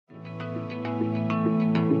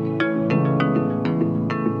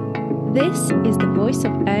This is the Voice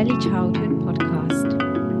of Early Childhood podcast.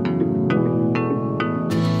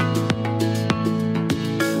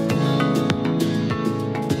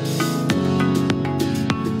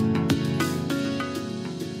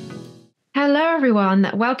 Hello,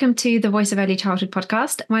 everyone. Welcome to the Voice of Early Childhood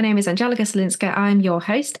podcast. My name is Angelica Solinska. I'm your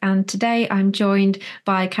host, and today I'm joined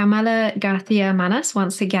by Carmela Garcia Manas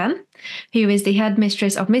once again, who is the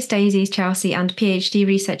headmistress of Miss Daisy's Chelsea and PhD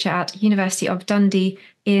researcher at University of Dundee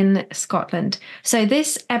in Scotland. So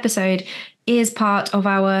this episode is part of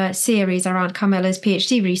our series around Carmela's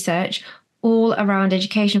PhD research, all around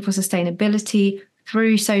education for sustainability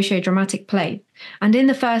through socio-dramatic play. And in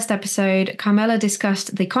the first episode, Carmela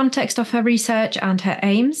discussed the context of her research and her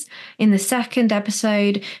aims. In the second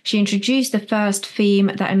episode, she introduced the first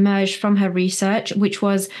theme that emerged from her research, which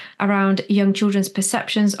was around young children's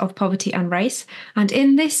perceptions of poverty and race. And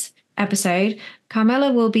in this episode,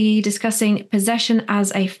 Carmela will be discussing possession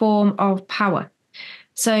as a form of power.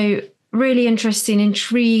 So really interesting,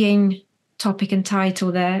 intriguing topic and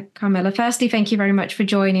title there, Carmela. Firstly, thank you very much for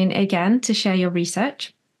joining again to share your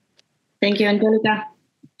research. Thank you, Angelica.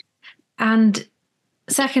 And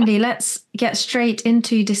secondly, let's get straight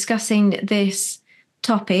into discussing this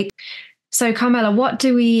topic. So, Carmela, what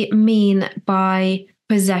do we mean by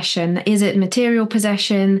possession? Is it material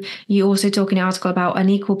possession? You also talk in an article about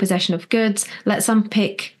unequal possession of goods. Let's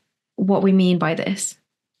unpick what we mean by this.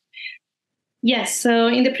 Yes, so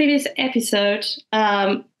in the previous episode,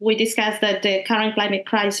 we discussed that the current climate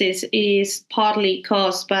crisis is partly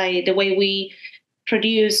caused by the way we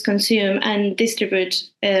produce, consume, and distribute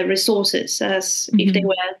resources as if they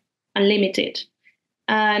were unlimited.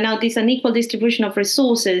 Now, this unequal distribution of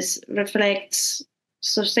resources reflects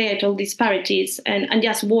societal disparities and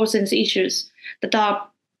just worsens issues that are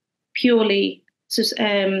purely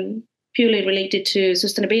related to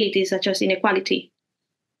sustainability, such as inequality.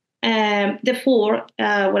 Therefore,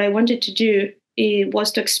 what I wanted to do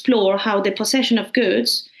was to explore how the possession of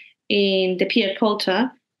goods in the peer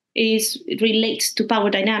culture relates to power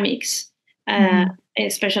dynamics,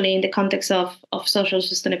 especially in the context of social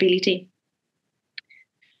sustainability.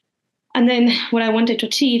 And then what I wanted to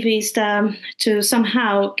achieve is to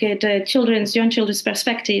somehow get young children's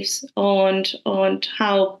perspectives on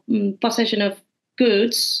how possession of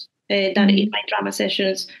goods that in my drama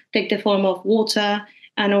sessions take the form of water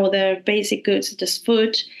and other basic goods such as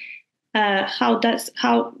food,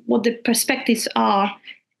 what the perspectives are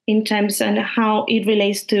in terms and how it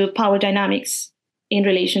relates to power dynamics in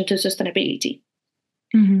relation to sustainability.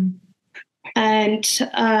 And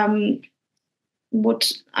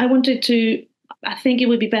what I wanted to, I think it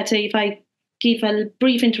would be better if I give a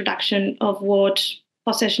brief introduction of what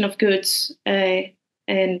possession of goods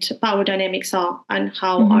and power dynamics are and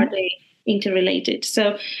how are they interrelated.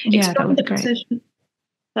 So exploring the possession.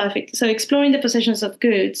 Perfect. So exploring the possessions of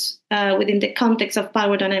goods within the context of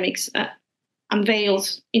power dynamics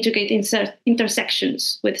unveils intricate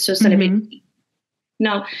intersections with sustainability.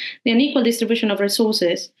 Now, the unequal distribution of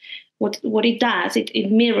resources, what it does, it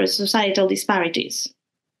mirrors societal disparities.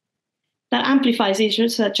 That amplifies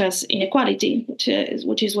issues such as inequality, which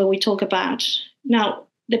is what we talk about. Now,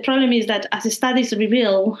 the problem is that as the studies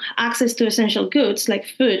reveal, access to essential goods like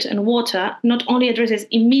food and water not only addresses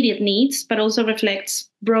immediate needs, but also reflects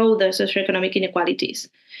broader socioeconomic inequalities.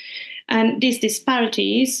 And these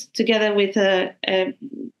disparities, together with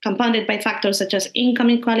compounded by factors such as income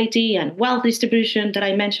inequality and wealth distribution that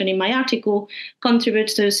I mentioned in my article, contribute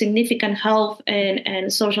to significant health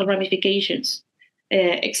and social ramifications,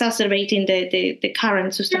 exacerbating the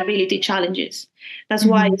current sustainability challenges. That's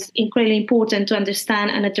why it's incredibly important to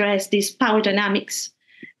understand and address these power dynamics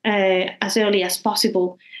as early as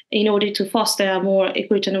possible in order to foster a more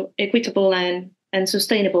equitable and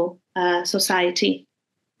sustainable society.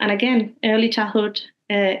 And again, early childhood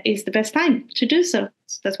is the best time to do so.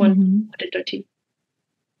 That's what I wanted to achieve.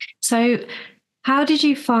 So how did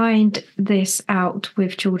you find this out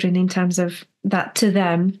with children in terms of that to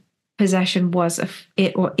them, possession was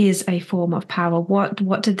is a form of power?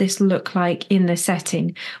 What did this look like in the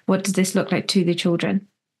setting? What does this look like to the children?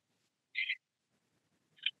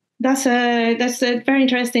 That's very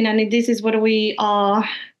interesting, and this is what we are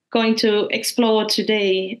going to explore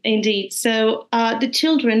today, indeed. So the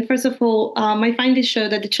children, first of all, my findings show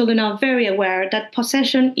that the children are very aware that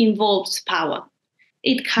possession involves power.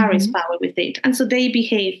 It carries power with it, and so they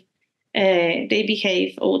behave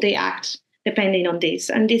or they act depending on this.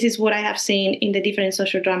 And this is what I have seen in the different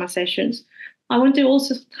social drama sessions. I want to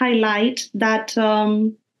also highlight that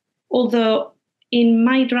although in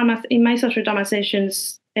my social drama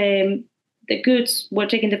sessions, the goods were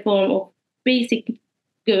taking the form of basic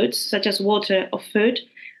goods such as water or food,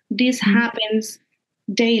 this happens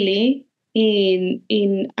daily in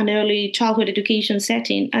an early childhood education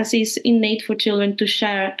setting, as is innate for children to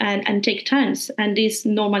share and take turns. And this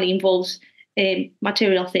normally involves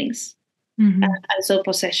material things, and so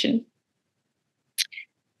possession.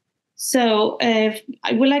 So I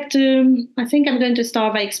would like to, I think I'm going to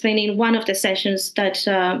start by explaining one of the sessions that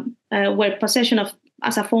where possession of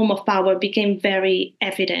as a form of power became very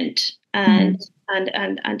evident, and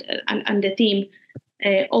the theme,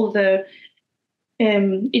 although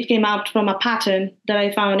it came out from a pattern that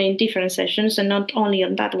I found in different sessions and not only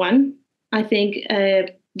on that one. I think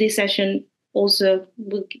this session also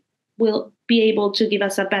will be able to give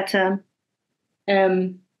us a better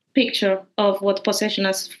picture of what possession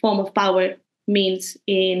as form of power means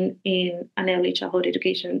in an early childhood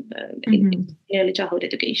education, in early childhood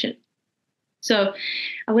education. So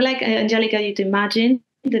I would like, Angelica, you to imagine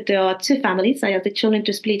that there are two families. I have the children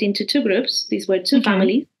to split into two groups. These were two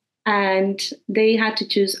families, and they had to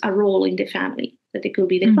choose a role in the family. That it could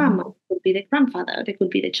be the grandma, it could be the grandfather, it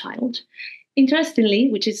could be the child.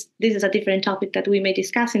 Interestingly, this is a different topic that we may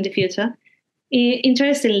discuss in the future.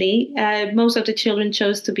 Interestingly, most of the children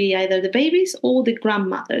chose to be either the babies or the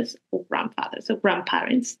grandmothers or grandfathers or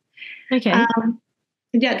grandparents. Okay.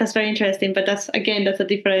 Yeah, that's very interesting, but that's a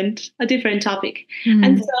different topic.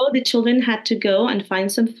 And so the children had to go and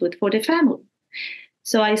find some food for the family.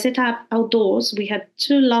 So I set up outdoors. We had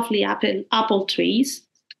two lovely apple trees,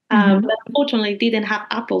 but unfortunately didn't have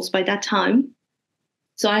apples by that time.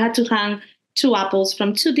 So I had to hang two apples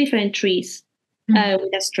from two different trees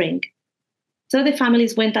with a string. So the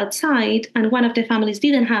families went outside, and one of the families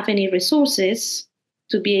didn't have any resources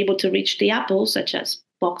to be able to reach the apples, such as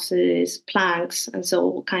boxes, planks, and so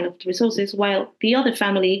all kind of resources, while the other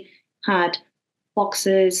family had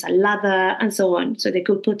boxes, a ladder, and so on, so they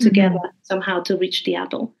could put together somehow to reach the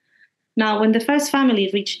apple. Now, when the first family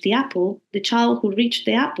reached the apple, the child who reached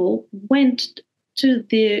the apple went to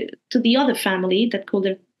the other family that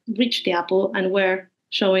couldn't reach the apple and were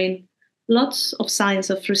showing lots of signs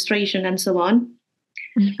of frustration and so on.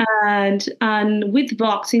 And with the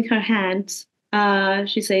box in her hands,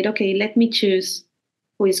 she said, "Okay, let me choose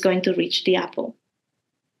who is going to reach the apple."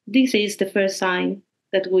 This is the first sign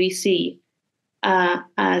that we see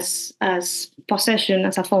as possession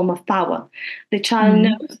as a form of power. The child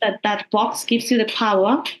knows that box gives you the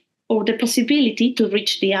power or the possibility to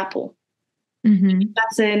reach the apple.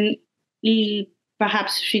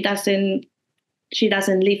 Perhaps she doesn't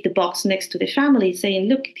leave the box next to the family saying,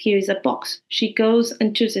 "Look, here is a box." She goes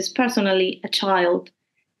and chooses personally a child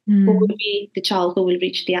who will be the child who will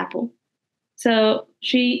reach the apple. So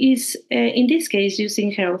she is, in this case,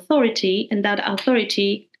 using her authority, and that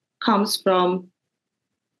authority comes from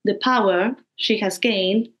the power she has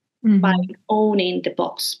gained by owning the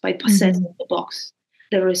box, by possessing the box,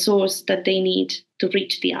 the resource that they need to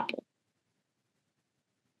reach the apple.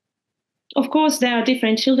 Of course, there are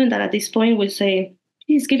different children that at this point will say,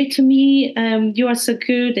 "Please give it to me. You are so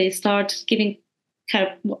good." They start giving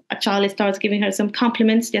her, a child starts giving her some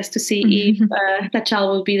compliments just to see if that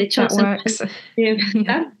child will be the chosen one. That works.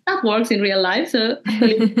 That works in real life. So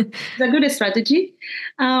it's a good strategy.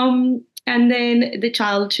 And then the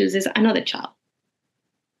child chooses another child.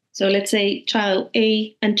 So let's say child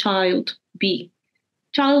A and child B.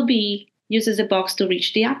 Child B uses a box to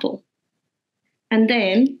reach the apple. And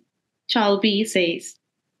then child B says,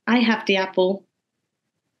 "I have the apple.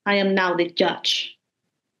 I am now the judge."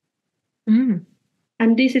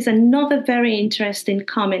 And this is another very interesting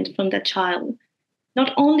comment from the child,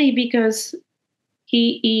 not only because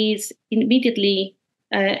he is immediately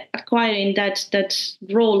acquiring that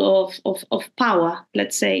role of power.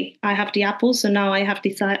 Let's say, "I have the apple, so now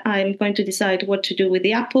I'm going to decide what to do with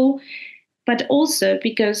the apple," but also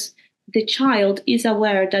because the child is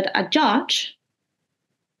aware that a judge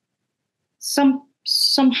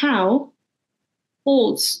somehow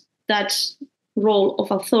holds that role of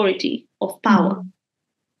authority, of power.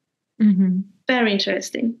 Very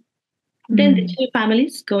interesting. Then the two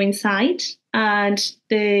families go inside, and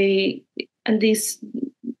I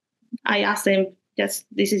ask them, "Yes,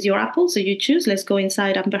 this is your apple, so you choose. Let's go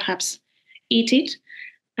inside and perhaps eat it."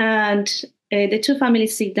 And the two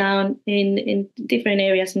families sit down in different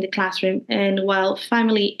areas in the classroom, and while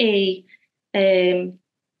family A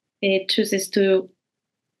chooses to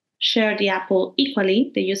share the apple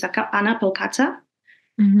equally, they use an apple cutter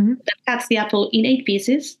that cuts the apple in 8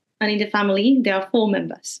 pieces, and in the family there are 4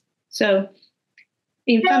 members. So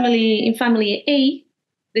in family A,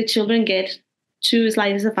 the children get 2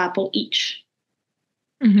 slices of apple each.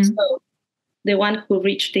 So the one who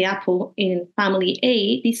reached the apple in family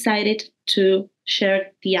A decided to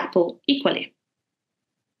share the apple equally.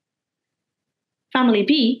 family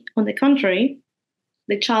B, on the contrary,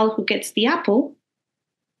 the child who gets the apple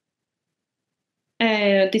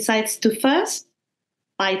decides to first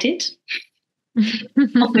bite it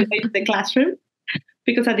on the way to the classroom,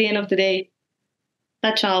 because at the end of the day,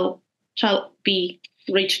 that child B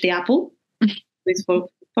reached the apple. It's for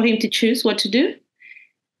him to choose what to do.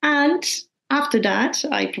 And after that,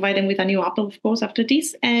 I provide him with a new apple, of course, after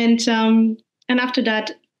this. And after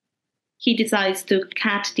that, he decides to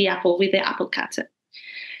cut the apple with the apple cutter.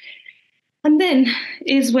 And then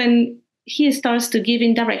is when he starts to give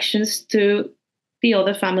directions to the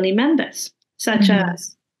other family members, such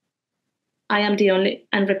as, I am the only,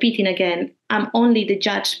 and repeating again, I'm only the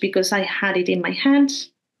judge because I had it in my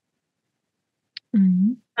hands.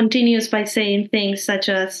 Continues by saying things such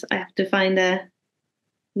as, I have to find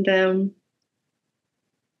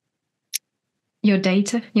your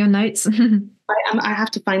data, your notes. I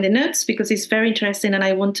have to find the notes because it's very interesting, and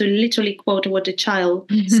I want to literally quote what the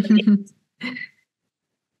child says.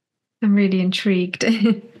 I'm really intrigued.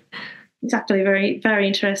 It's actually very, very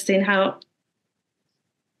interesting how.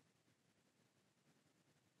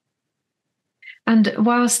 And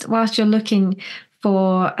whilst you're looking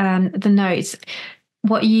for the notes,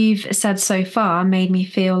 what you've said so far made me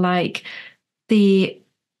feel like the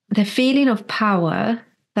feeling of power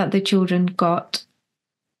that the children got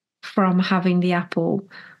from having the apple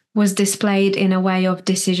was displayed in a way of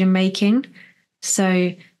decision making.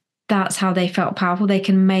 So that's how they felt powerful. They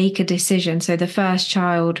can make a decision. So the first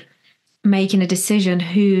child making a decision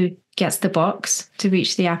who gets the box to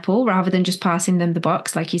reach the apple rather than just passing them the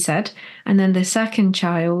box, like you said. And then the second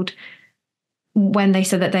child, when they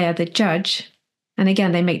said that they are the judge, and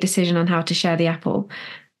again, they make decision on how to share the apple.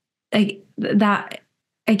 That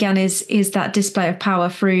again is that display of power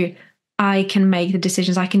through, I can make the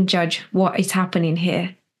decisions, I can judge what is happening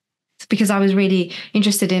here. Because I was really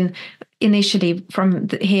interested in, initially from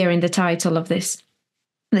hearing the title of this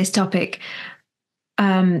topic,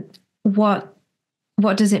 what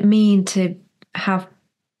does it mean to have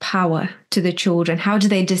power to the children? How do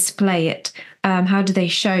they display it? How do they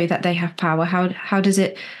show that they have power? How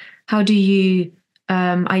do you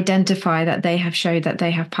identify that they have showed that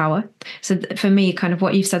they have power? So for me, kind of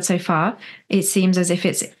what you've said so far, it seems as if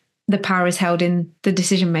the power is held in the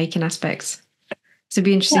decision making aspects. So it'd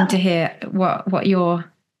be interesting to hear what your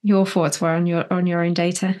thoughts were on your own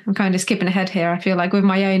data. I'm kind of skipping ahead here, I feel like, with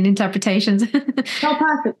my own interpretations.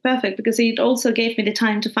 Oh, perfect, because it also gave me the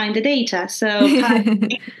time to find the data. So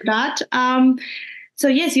that. So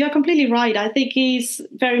yes, you are completely right. I think it's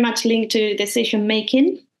very much linked to decision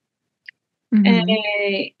making,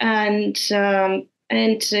 and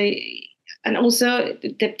also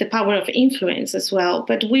the power of influence as well.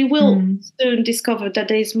 But we will soon discover that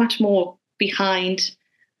there is much more behind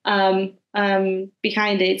it,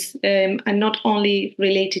 and not only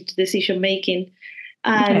related to decision making,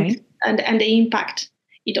 and the impact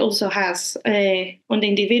it also has on the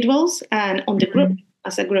individuals and on the group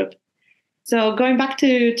as a group. So going back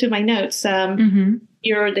to my notes,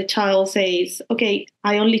 here the child says, "Okay,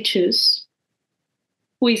 I only choose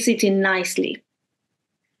who is sitting nicely."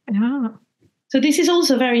 So this is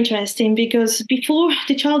also very interesting, because before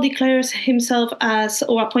the child declares himself as,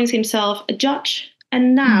 or appoints himself, a judge.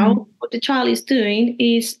 And now what the child is doing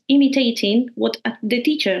is imitating what the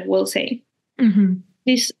teacher will say.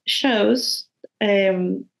 This shows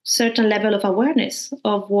certain level of awareness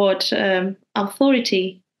of what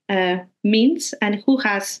authority means, and who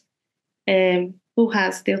has the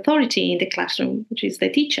authority in the classroom, which is the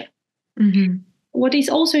teacher. What is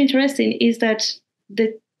also interesting is that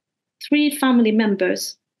the 3 family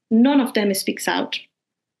members, none of them speaks out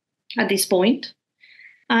at this point,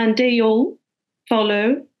 and they all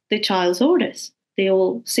follow the child's orders. They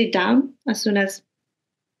all sit down as soon as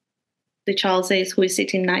the child says who is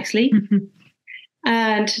sitting nicely,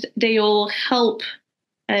 and they all help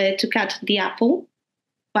to cut the apple,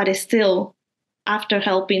 but still, after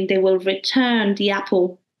helping, they will return the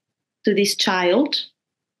apple to this child,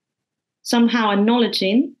 somehow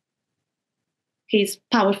acknowledging his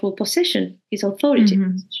powerful position, his authority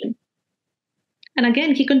position. And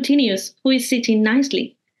again, he continues, who is sitting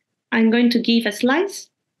nicely? I'm going to give a slice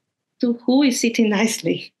to who is sitting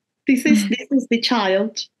nicely. This is the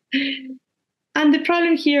child. And the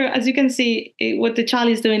problem here, as you can see, what the child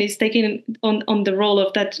is doing is taking on the role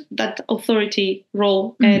of that authority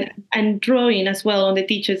role, and drawing as well on the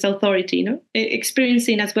teacher's authority,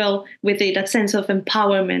 experiencing as well with it that sense of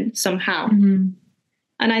empowerment somehow.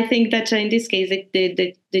 And I think that in this case,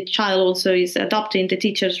 the child also is adopting the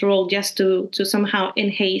teacher's role just to somehow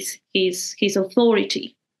enhance his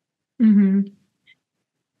authority.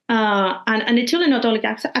 And the children not only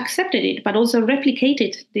accepted it, but also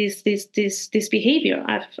replicated this behavior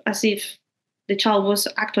as if the child was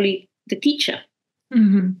actually the teacher.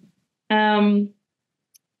 Mm-hmm.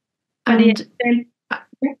 But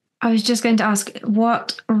I was just going to ask,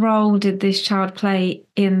 what role did this child play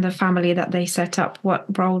in the family that they set up? What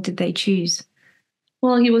role did they choose?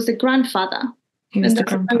 Well, he was the grandfather. And that's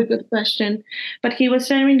a very good question. But he was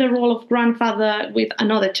sharing the role of grandfather with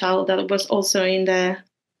another child that was also in the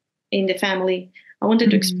family. I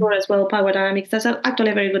wanted to explore as well power dynamics. That's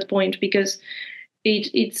actually a very good point, because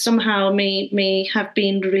it somehow may have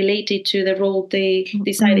been related to the role they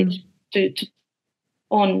decided to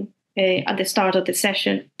on at the start of the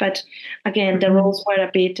session. But again, the roles were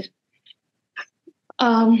a bit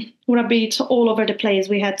all over the place.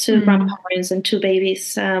 We had two grandparents and two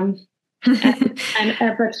babies. But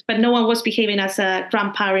no one was behaving as a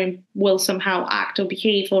grandparent will somehow act or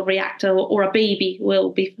behave or react, or a baby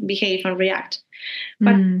will behave and react.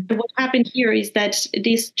 But what happened here is that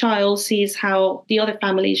this child sees how the other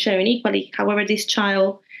family is sharing equally. However, this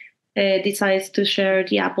child decides to share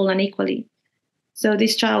the apple unequally. So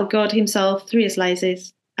this child got himself 3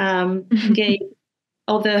 slices, gave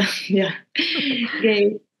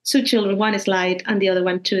gave 2 children 1 slice and the other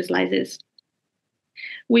one 2 slices,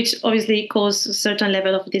 which obviously caused a certain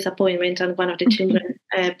level of disappointment. And one of the children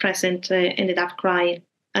present ended up crying.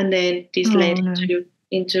 And then this led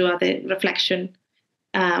into other reflection.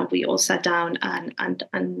 We all sat down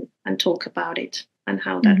and talk about it and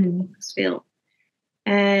how that makes us feel.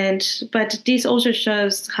 But this also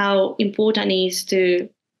shows how important it is to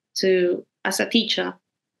as a teacher,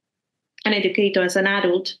 an educator, as an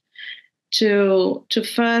adult, to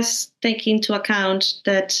first take into account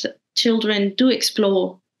that children do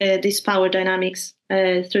explore these power dynamics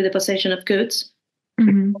through the possession of goods,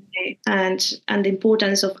 and the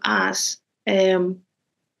importance of us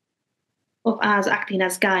acting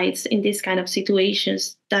as guides in these kind of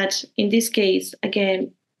situations. That in this case,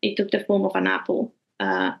 again, it took the form of an apple,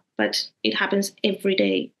 but it happens every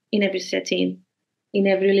day, in every setting, in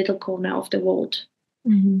every little corner of the world.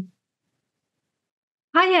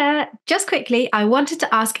 Hiya! Just quickly, I wanted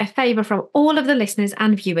to ask a favour from all of the listeners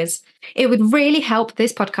and viewers. It would really help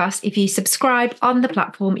this podcast if you subscribe on the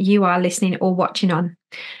platform you are listening or watching on.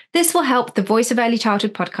 This will help the Voice of Early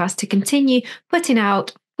Childhood podcast to continue putting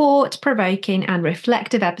out thought-provoking and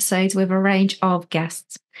reflective episodes with a range of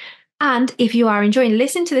guests. And if you are enjoying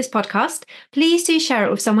listening to this podcast, please do share it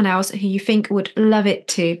with someone else who you think would love it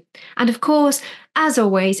too. And of course, as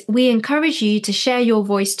always, we encourage you to share your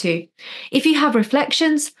voice too. If you have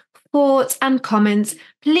reflections, thoughts, and comments,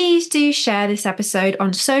 please do share this episode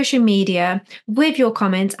on social media with your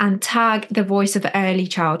comments and tag the Voice of Early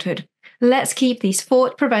Childhood. Let's keep these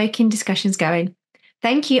thought-provoking discussions going.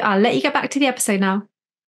 Thank you. I'll let you get back to the episode now.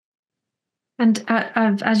 And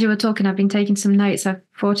as you were talking, I've been taking some notes. I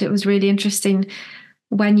thought it was really interesting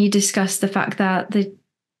when you discussed the fact that the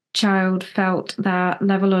child felt that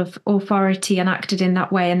level of authority and acted in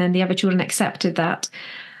that way, and then the other children accepted that.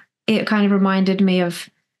 It kind of reminded me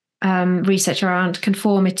of research around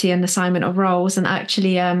conformity and assignment of roles, and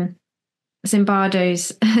actually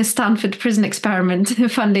Zimbardo's Stanford prison experiment,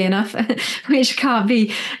 funnily enough, which can't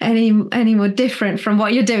be any more different from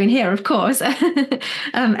what you're doing here, of course,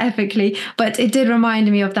 ethically. But it did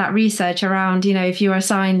remind me of that research around, if you are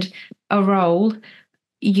assigned a role,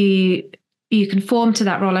 you conform to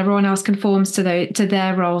that role. Everyone else conforms to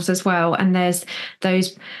their roles as well, and there's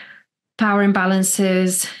those power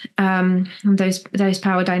imbalances, and those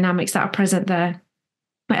power dynamics that are present there.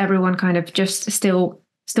 But everyone kind of just still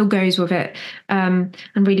goes with it, and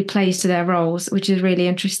really plays to their roles, which is really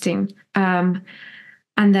interesting. And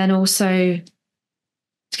then also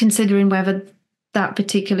considering whether that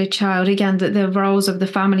particular child, again, that the roles of the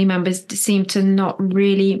family members seem to not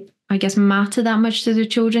really, I guess, matter that much to the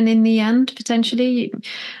children in the end, potentially,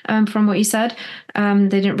 from what you said. They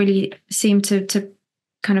didn't really seem to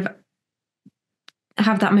kind of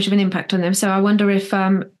have that much of an impact on them. So I wonder if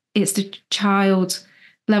it's the child's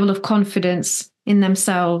level of confidence in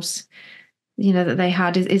themselves, that they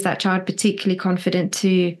had. Is that child particularly confident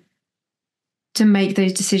to make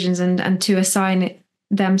those decisions and to assign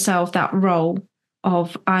themselves that role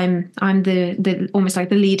of I'm the almost like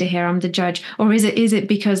the leader here, I'm the judge? Or is it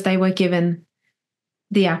because they were given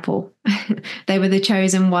the apple? They were the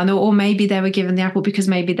chosen one, or maybe they were given the apple because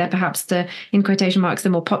maybe they're perhaps in quotation marks, the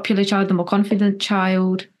more popular child, the more confident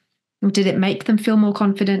child. Or did it make them feel more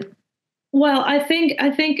confident? Well, I think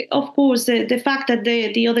of course the fact that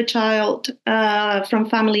the other child from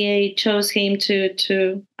family A chose him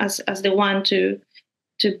to as the one to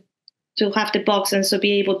have the box and so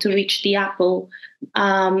be able to reach the apple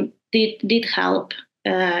did help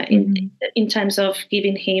in terms of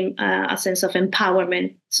giving him a sense of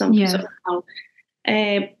empowerment somehow.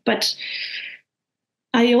 But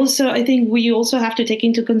I think we also have to take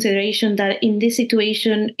into consideration that in this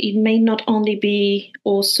situation, it may not only be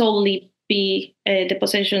or solely be the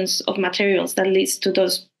possessions of materials that leads to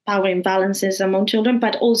those power imbalances among children,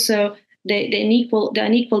 but also the unequal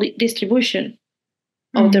distribution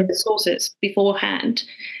of the resources beforehand.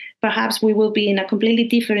 Perhaps we will be in a completely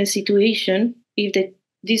different situation if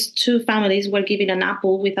these two families were given an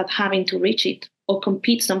apple without having to reach it or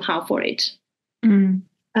compete somehow for it.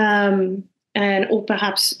 Or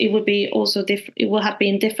perhaps it would be also it would have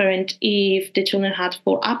been different if the children had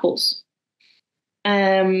 4 apples.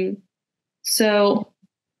 So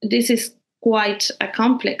this is quite a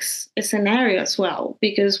complex scenario as well,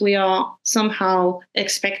 because we are somehow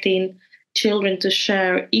expecting children to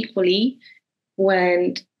share equally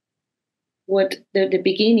when what the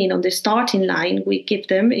beginning on the starting line we give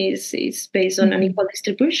them is based on an equal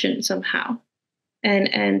distribution somehow,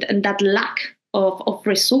 and that lack of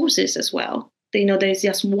resources as well. They know there's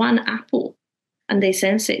just one apple and they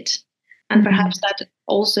sense it, and perhaps that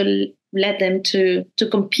also led them to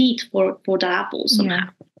compete for the apple somehow.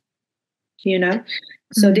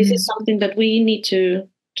 So this is something that we need to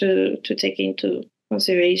take into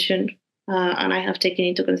consideration, and I have taken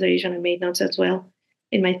into consideration and made notes as well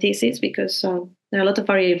in my thesis, because there are a lot of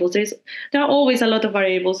variables. There are always a lot of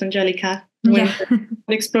variables, Angelica, when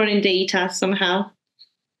exploring data somehow.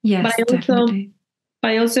 Yes, definitely.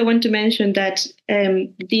 I also want to mention that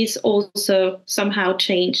this also somehow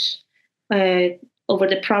changed over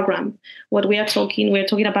the program. We're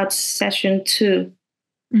talking about session 2.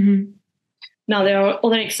 Now, there are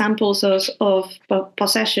other examples of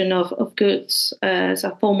possession of goods as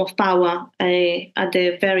a form of power at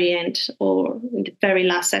the very end or in the very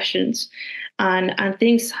last sessions, and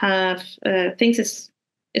things is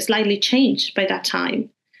slightly changed by that time.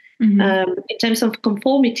 In terms of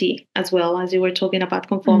conformity as well, as you were talking about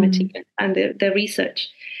conformity and the research.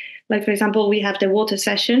 Like, for example, we have the water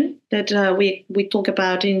session that we talked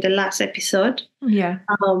about in the last episode, where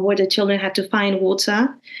the children had to find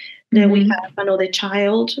water. Then we have another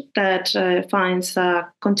child that finds a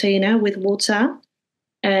container with water,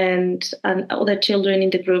 and other children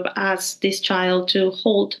in the group ask this child to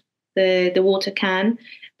hold the water can,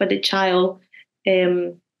 but the child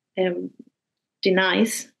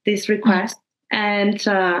denies this request and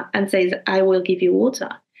says, "I will give you water."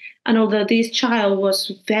 And although this child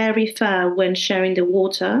was very fair when sharing the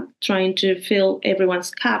water, trying to fill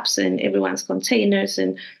everyone's cups and everyone's containers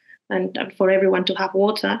and for everyone to have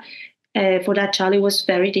water, for that child it was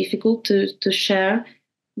very difficult to share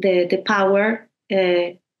the power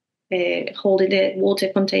holding the water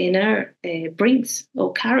container brings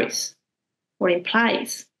or carries or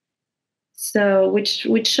implies. So,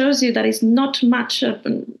 which shows you that it's not much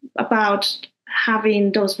about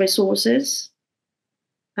having those resources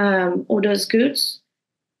or those goods,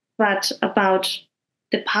 but about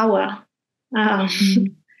the power of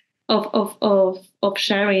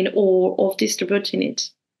sharing or of distributing it,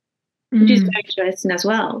 which is very interesting as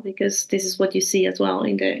well, because this is what you see as well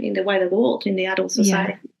in the wider world, in the adult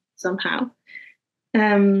society somehow.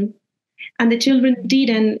 And the children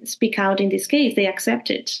didn't speak out in this case; they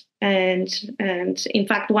accepted. And in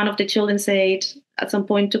fact, one of the children said at some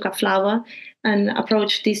point, took a flower and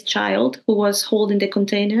approached this child who was holding the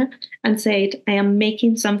container and said, "I am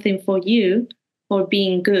making something for you for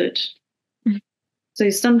being good." So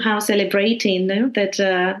it's somehow celebrating that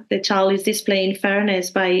the child is displaying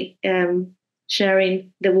fairness by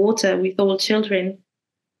sharing the water with all children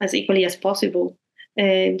as equally as possible,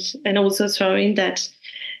 and also showing that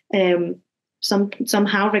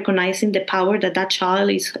somehow recognizing the power that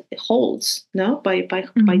child holds, by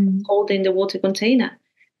holding the water container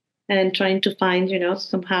and trying to find,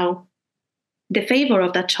 somehow the favor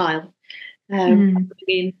of that child,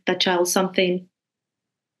 giving that child something,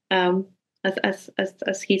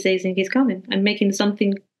 as he says in his comment, and making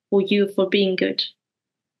something for you for being good.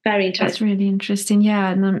 Very interesting. That's really interesting.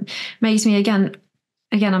 Yeah, and that makes me again.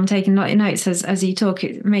 I'm taking notes as you talk.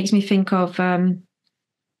 It makes me think of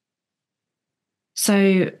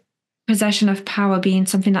so possession of power being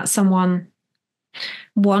something that someone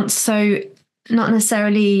wants. So not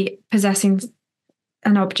necessarily possessing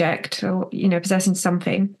an object or possessing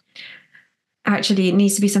something. Actually, it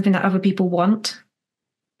needs to be something that other people want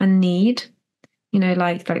and need.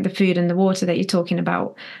 Like the food and the water that you're talking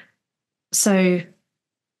about. So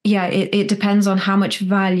yeah, it depends on how much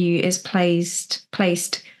value is placed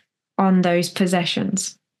on those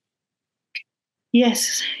possessions.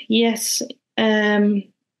 Yes, yes,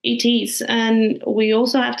 it is. And we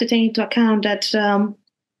also have to take into account that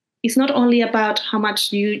it's not only about how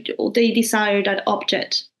much they desire that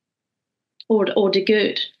object or the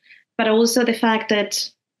good, but also the fact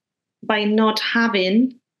that by not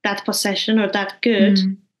having that possession or that good,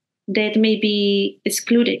 they may be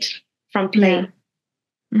excluded from Yeah.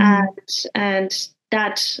 play. And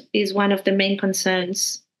that is one of the main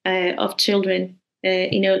concerns of children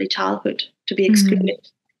in early childhood, to be excluded,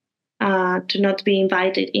 to not be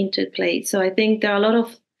invited into play. So I think there are a lot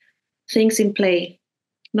of things in play,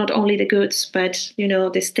 not only the goods, but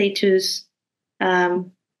the status,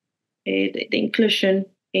 the inclusion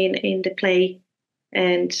in the play,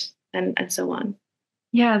 and so on.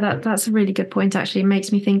 Yeah, that's a really good point, actually. It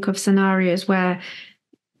makes me think of scenarios where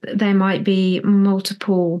there might be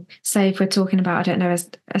multiple, say if we're talking about, I don't know,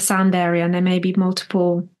 a sand area, and there may be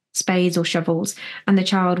multiple spades or shovels, and the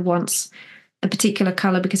child wants a particular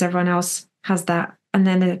color because everyone else has that. And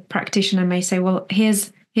then the practitioner may say, well,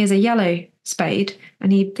 here's a yellow spade,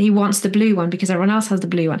 and he wants the blue one because everyone else has the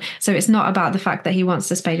blue one. So it's not about the fact that he wants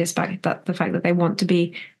the spade, it's about the fact that they want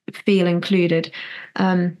to feel included.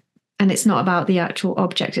 And it's not about the actual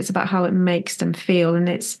object, it's about how it makes them feel. And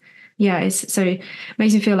it's so it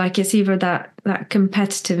makes me feel like it's either that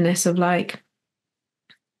competitiveness of like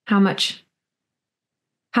how much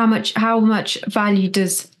value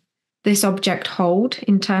does this object hold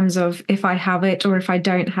in terms of if I have it or if I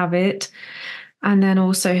don't have it, and then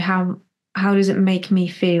also how does it make me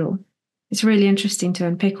feel. It's really interesting to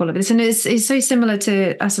unpick all of this, and it's so similar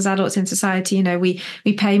to us as adults in society.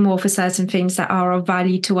 We pay more for certain things that are of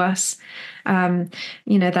value to us.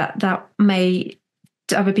 That may,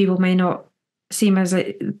 to other people, may not seem as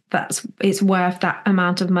it's worth that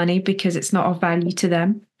amount of money because it's not of value to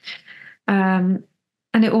them. And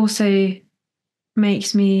it also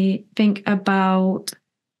makes me think about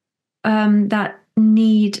that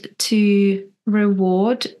need to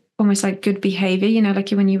reward, almost like good behavior, like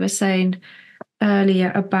when you were saying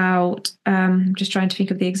earlier about just trying to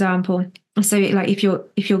think of the example. So like if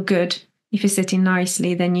you're good, if you're sitting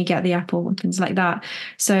nicely, then you get the apple and things like that.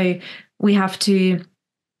 So we have to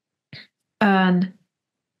earn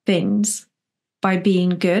things by being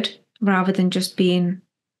good rather than just being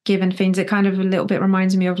given things. It kind of a little bit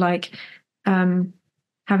reminds me of like having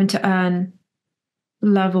to earn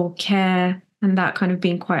love or care, and that kind of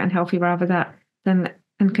being quite unhealthy rather than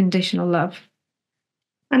unconditional love.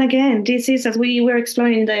 And again, this is, as we were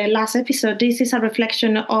exploring in the last episode, this is a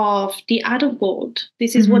reflection of the adult world.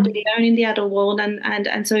 This is what they learn in the adult world,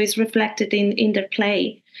 and so it's reflected in their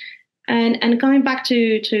play. And coming back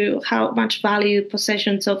to how much value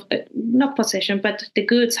possessions of, not possession, but the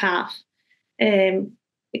goods have.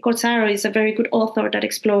 Corsaro is a very good author that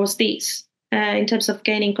explores this in terms of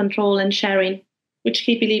gaining control and sharing, which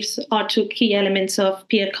he believes are two key elements of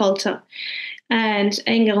peer culture. And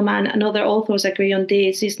Engelman and other authors agree on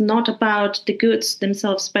this. It's not about the goods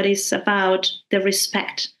themselves, but it's about the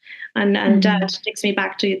respect. And that takes me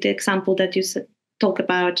back to the example that you talk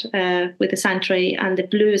about with the sand tray and the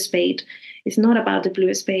blue spade. It's not about the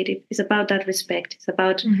blue spade. It's about that respect. It's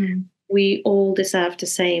about we all deserve the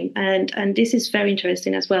same. And this is very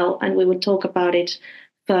interesting as well. And we will talk about it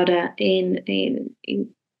further in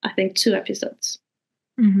I think 2 episodes.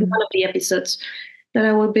 One of the episodes that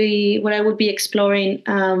I will be exploring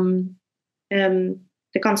the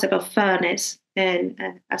concept of fairness and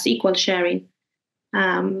as equal sharing,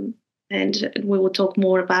 and we will talk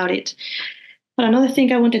more about it. But another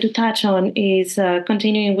thing I wanted to touch on is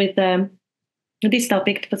continuing with this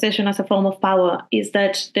topic, possession as a form of power, is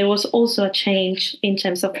that there was also a change in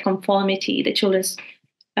terms of conformity, the children's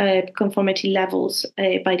conformity levels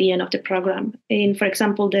by the end of the program. In, for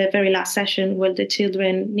example, the very last session where the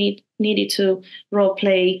children needed to role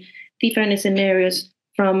play different scenarios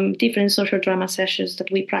from different social drama sessions that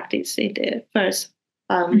we practiced in the first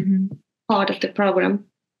part of the program.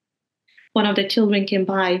 One of the children came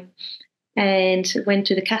by and went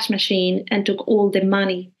to the cash machine and took all the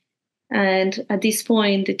money. And at this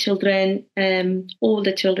point, the children, all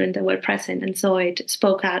the children that were present and saw it,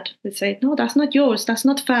 spoke out. They said, "No, that's not yours. That's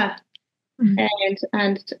not fair."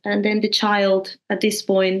 And then the child at this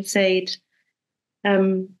point said,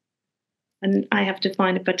 and I have to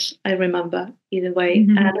find it, but I remember either way.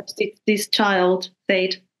 And this child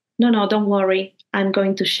said, "No, don't worry. I'm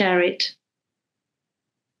going to share it."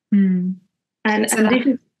 And this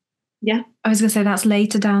is, yeah. I was going to say that's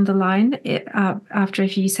later down the line, after a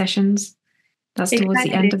few sessions. That's towards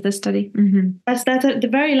the end of the study. That's the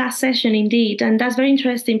very last session, indeed. And that's very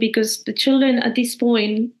interesting because the children at this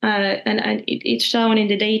point, and it's shown in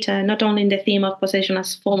the data, not only in the theme of possession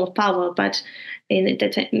as form of power, but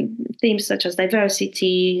in themes such as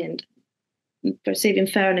diversity and perceiving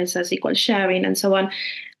fairness as equal sharing and so on.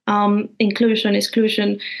 Inclusion,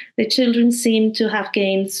 exclusion, the children seem to have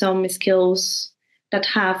gained some skills that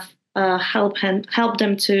have helped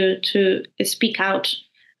them to speak out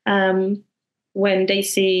when they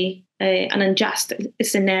see an unjust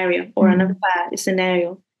scenario or an unfair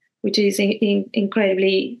scenario, which is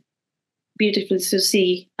incredibly beautiful to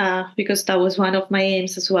see, because that was one of my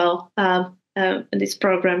aims as well in this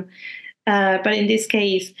program. But in this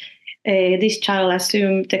case, this child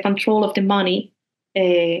assumed the control of the money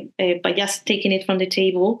by just taking it from the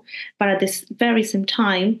table. But at this very same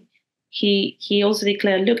time, he also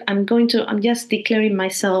declared, "Look, I'm just declaring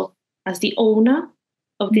myself as the owner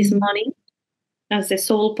of this money, as the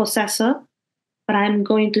sole possessor, but I'm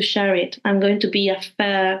going to share it. I'm going to be a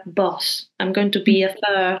fair boss. I'm going to be a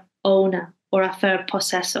fair owner or a fair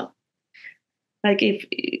possessor." Like, if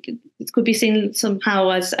it could be seen somehow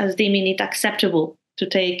as deeming it acceptable to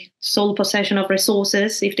take sole possession of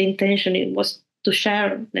resources if the intention was to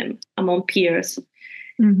share them among peers.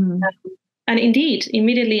 And indeed,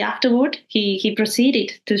 immediately afterward, he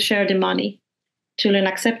proceeded to share the money. Children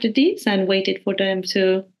accepted this and waited for them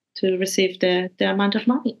to receive the amount of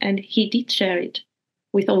money. And he did share it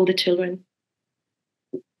with all the children.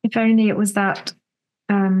 If only it was that,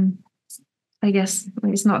 I guess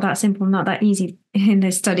it's not that simple, not that easy in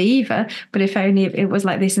this study either, but if only it was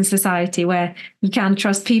like this in society where you can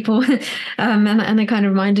trust people. And it kind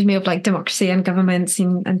of reminded me of like democracy and governments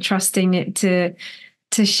and trusting it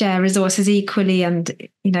to share resources equally and,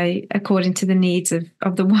 according to the needs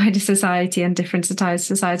of the wider society and different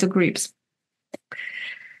societal groups.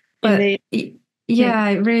 But it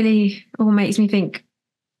really all makes me think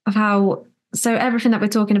of how, so everything that we're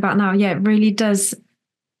talking about now, it really does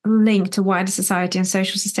link to wider society and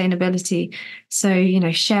social sustainability. So,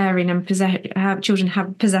 sharing and have children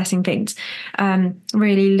have possessing things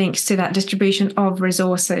really links to that distribution of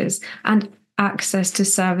resources and access to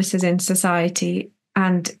services in society.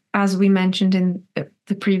 And as we mentioned in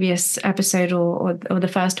the previous episode or the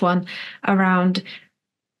first one, around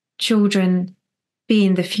children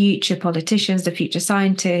being the future politicians, the future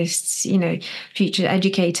scientists, future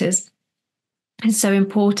educators, it's so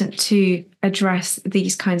important to address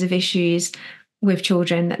these kinds of issues with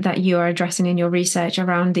children that you are addressing in your research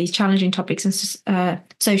around these challenging topics and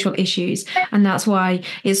social issues. And that's why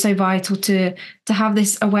it's so vital to have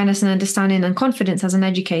this awareness and understanding and confidence as an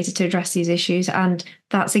educator to address these issues. And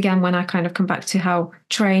that's, again, when I kind of come back to how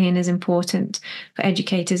training is important for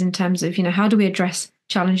educators in terms of, how do we address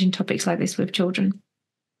challenging topics like this with children?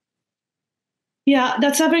 Yeah,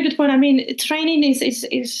 that's a very good point. I mean, training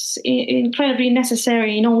is incredibly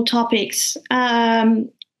necessary in all topics.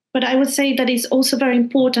 But I would say that it's also very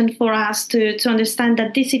important for us to understand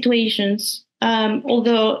that these situations,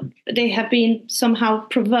 although they have been somehow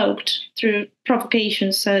provoked through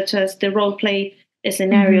provocations such as the role play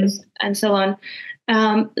scenarios and so on,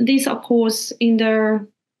 these, of course, in their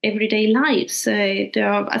everyday lives.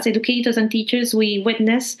 As educators and teachers, we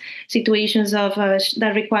witness situations of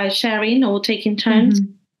that require sharing or taking turns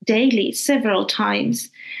daily, several times.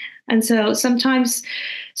 And so sometimes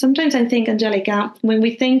I think, Angelica, when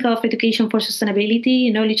we think of education for sustainability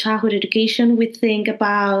in early childhood education, we think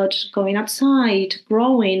about going outside,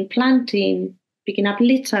 growing, planting, picking up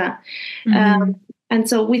litter. And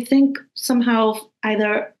so we think somehow of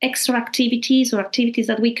either extra activities or activities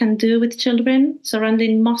that we can do with children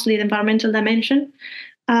surrounding mostly the environmental dimension.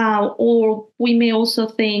 Or we may also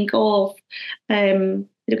think of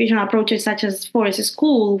educational approaches such as forest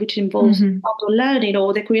school, which involves outdoor learning,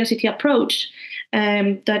 or the curiosity approach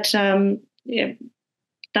that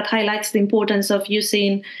highlights the importance of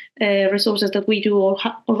using resources that we do or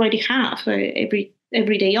already have,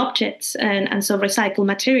 everyday objects, and so recycle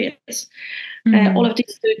materials. All of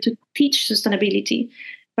this to teach sustainability.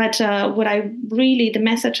 But the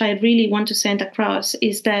message I really want to send across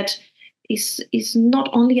is that is not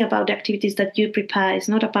only about the activities that you prepare. It's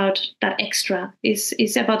not about that extra.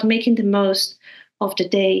 It's about making the most of the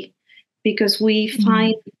day, because we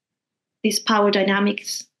find these power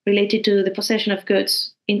dynamics related to the possession of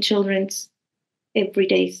goods in children's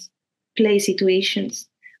everyday play situations.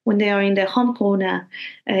 When they are in their home corner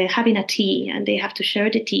having a tea and they have to share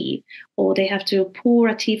the tea, or they have to pour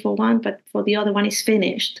a tea for one, but for the other one is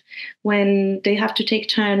finished. When they have to take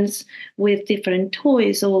turns with different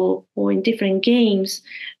toys or in different games.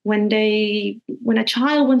 When a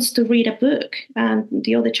child wants to read a book and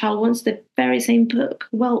the other child wants the very same book,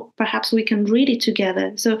 well, perhaps we can read it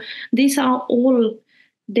together. So these are all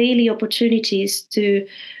daily opportunities to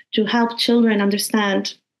help children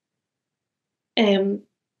understand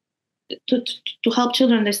to help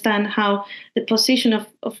children understand how the position of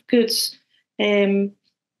goods,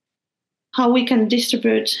 how we can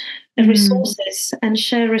distribute resources and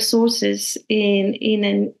share resources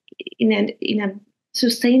in a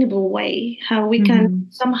sustainable way, how we can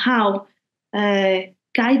somehow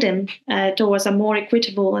guide them towards a more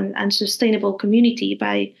equitable and sustainable community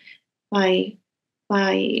by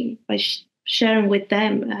sharing with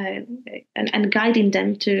them and guiding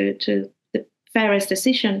them to the fairest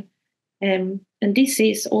decision. And this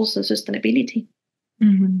is also sustainability.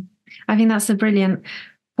 I think that's a brilliant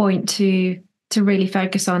point to really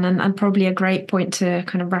focus on, and probably a great point to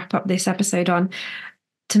kind of wrap up this episode on,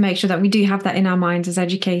 to make sure that we do have that in our minds as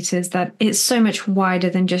educators, that it's so much wider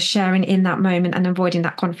than just sharing in that moment and avoiding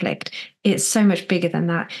that conflict. It's so much bigger than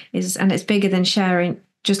that, and it's bigger than sharing,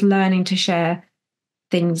 just learning to share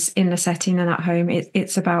things in the setting and at home.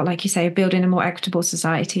 It's about, like you say, building a more equitable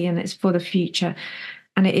society, and it's for the future.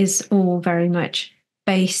 And it is all very much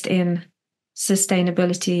based in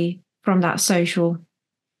sustainability from that social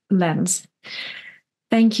lens.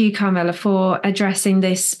 Thank you, Carmela, for addressing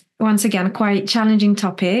this, once again, quite challenging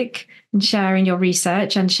topic, and sharing your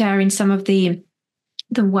research and sharing some of the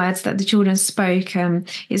words that the children spoke.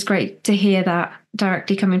 It's great to hear that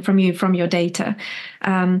directly coming from you, from your data.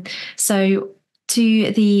 So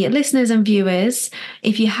to the listeners and viewers,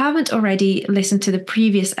 if you haven't already listened to the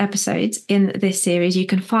previous episodes in this series, you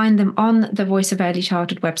can find them on the Voice of Early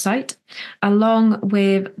Childhood website, along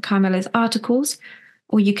with Carmela's articles,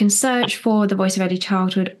 or you can search for the Voice of Early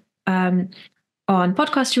Childhood on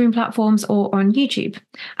podcast streaming platforms or on YouTube.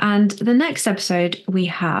 And the next episode we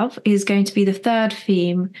have is going to be the third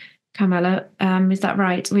theme, Carmela, is that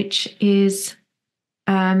right? Which is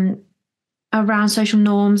around social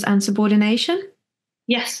norms and subordination?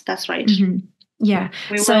 Yes, that's right. Yeah.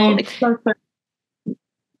 We will explore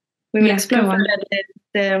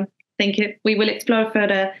further thank you. We will explore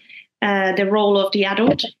further the role of the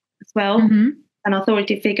adult as well, an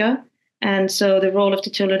authority figure. And so the role of the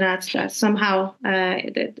children as somehow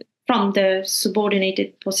from the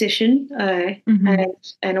subordinated position,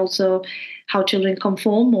 and also how children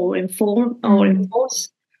conform or inform or enforce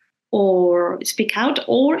or speak out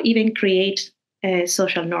or even create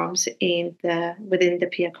social norms within the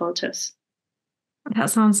peer cultures. That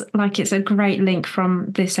sounds like it's a great link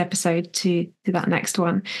from this episode to that next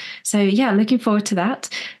one. So yeah, looking forward to that.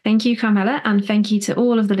 Thank you, Carmela, and thank you to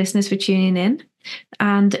all of the listeners for tuning in.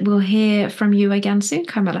 And we'll hear from you again soon,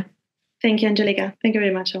 Carmela. Thank you, Angelica. Thank you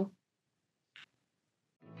very much, all.